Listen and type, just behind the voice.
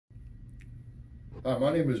Hi,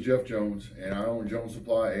 my name is Jeff Jones, and I own Jones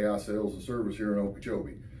Supply AI Sales and Service here in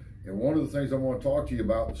Okeechobee. And one of the things I want to talk to you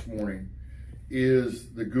about this morning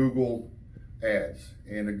is the Google ads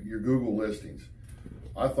and your Google listings.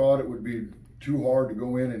 I thought it would be too hard to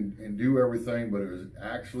go in and do everything, but it was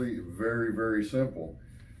actually very, very simple.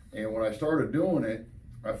 And when I started doing it,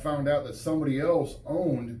 I found out that somebody else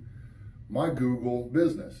owned my Google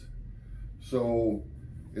business. So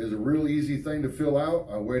it is a real easy thing to fill out.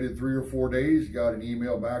 I waited 3 or 4 days, got an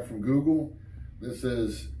email back from Google that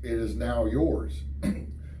says it is now yours.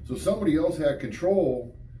 So somebody else had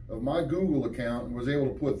control of my Google account and was able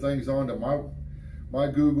to put things onto my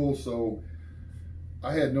Google, so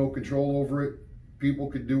I had no control over it. People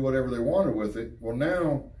could do whatever they wanted with it. Well,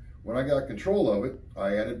 now, when I got control of it,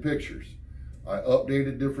 I added pictures. I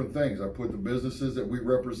updated different things. I put the businesses that we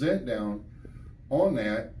represent down on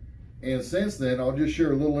that. And since then, I'll just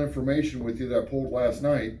share a little information with you that I pulled last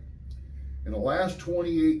night. In the last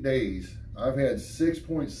 28 days, I've had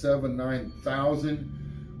 6.79 thousand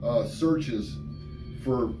searches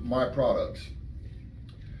for my products.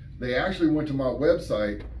 They actually went to my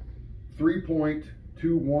website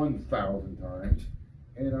 3.21 thousand times,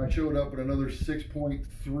 and I showed up at another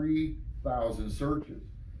 6.3 thousand searches.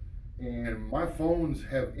 And my phones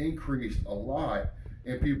have increased a lot,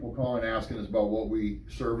 and people calling asking us about what we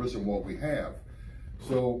service and what we have.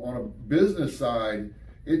 So on a business side,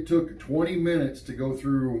 it took 20 minutes to go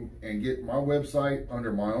through and get my website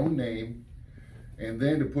under my own name, and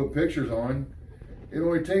then to put pictures on, it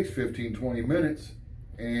only takes 15-20 minutes,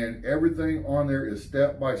 and everything on there is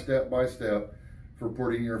step by step by step for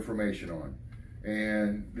putting your information on.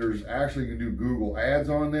 And there's actually, you can do Google ads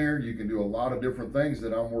on there. You can do a lot of different things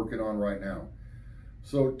that I'm working on right now.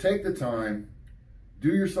 So take the time, do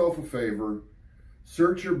yourself a favor,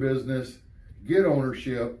 search your business, get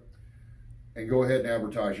ownership, and go ahead and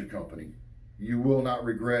advertise your company. You will not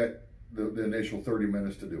regret the initial 30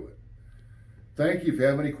 minutes to do it. Thank you. If you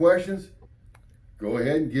have any questions, go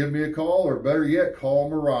ahead and give me a call, or better yet, call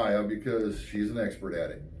Mariah, because she's an expert at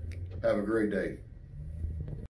it. Have a great day.